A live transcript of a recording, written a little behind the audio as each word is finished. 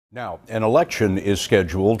Now, an election is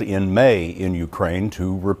scheduled in May in Ukraine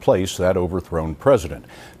to replace that overthrown president.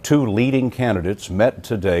 Two leading candidates met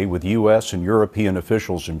today with U.S. and European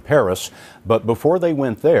officials in Paris, but before they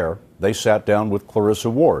went there, they sat down with Clarissa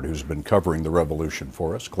Ward, who's been covering the revolution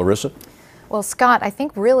for us. Clarissa? Well, Scott, I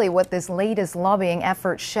think really what this latest lobbying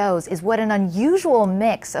effort shows is what an unusual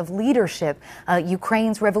mix of leadership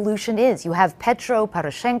Ukraine's revolution is. You have Petro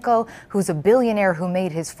Poroshenko, who's a billionaire who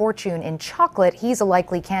made his fortune in chocolate. He's a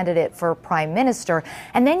likely candidate for prime minister.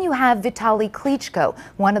 And then you have Vitaly Klitschko,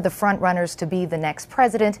 one of the frontrunners to be the next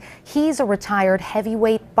president. He's a retired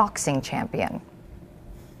heavyweight boxing champion.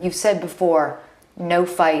 You've said before, no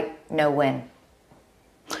fight, no win.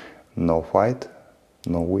 No fight,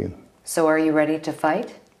 no win. So are you ready to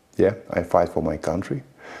fight? Yeah, I fight for my country.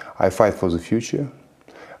 I fight for the future.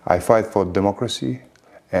 I fight for democracy.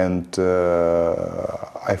 And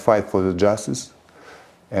I fight for the justice.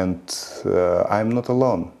 And I'm not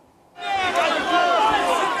alone.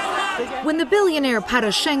 When the billionaire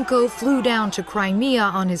Poroshenko flew down to Crimea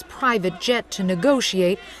on his private jet to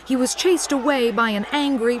negotiate, he was chased away by an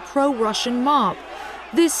angry pro-Russian mob.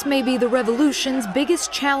 This may be the revolution's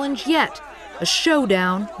biggest challenge yet. A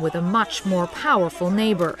showdown with a much more powerful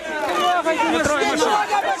neighbor.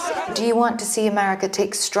 Do you want to see America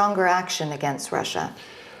take stronger action against Russia?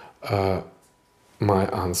 My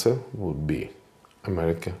answer would be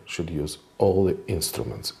America should use all the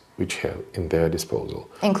instruments which have in their disposal.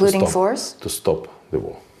 Including force? To stop the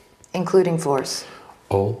war. Including force?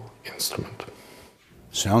 All instruments.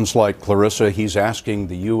 Sounds like, Clarissa, he's asking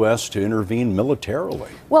the U.S. to intervene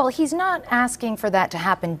militarily. Well, he's not asking for that to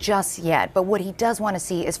happen just yet, but what he does want to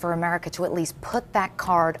see is for America to at least put that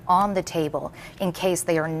card on the table in case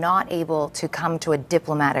they are not able to come to a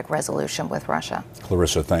diplomatic resolution with Russia.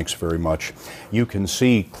 Clarissa, thanks very much. You can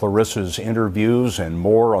see Clarissa's interviews and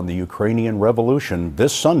more on the Ukrainian Revolution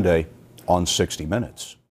this Sunday on 60 Minutes.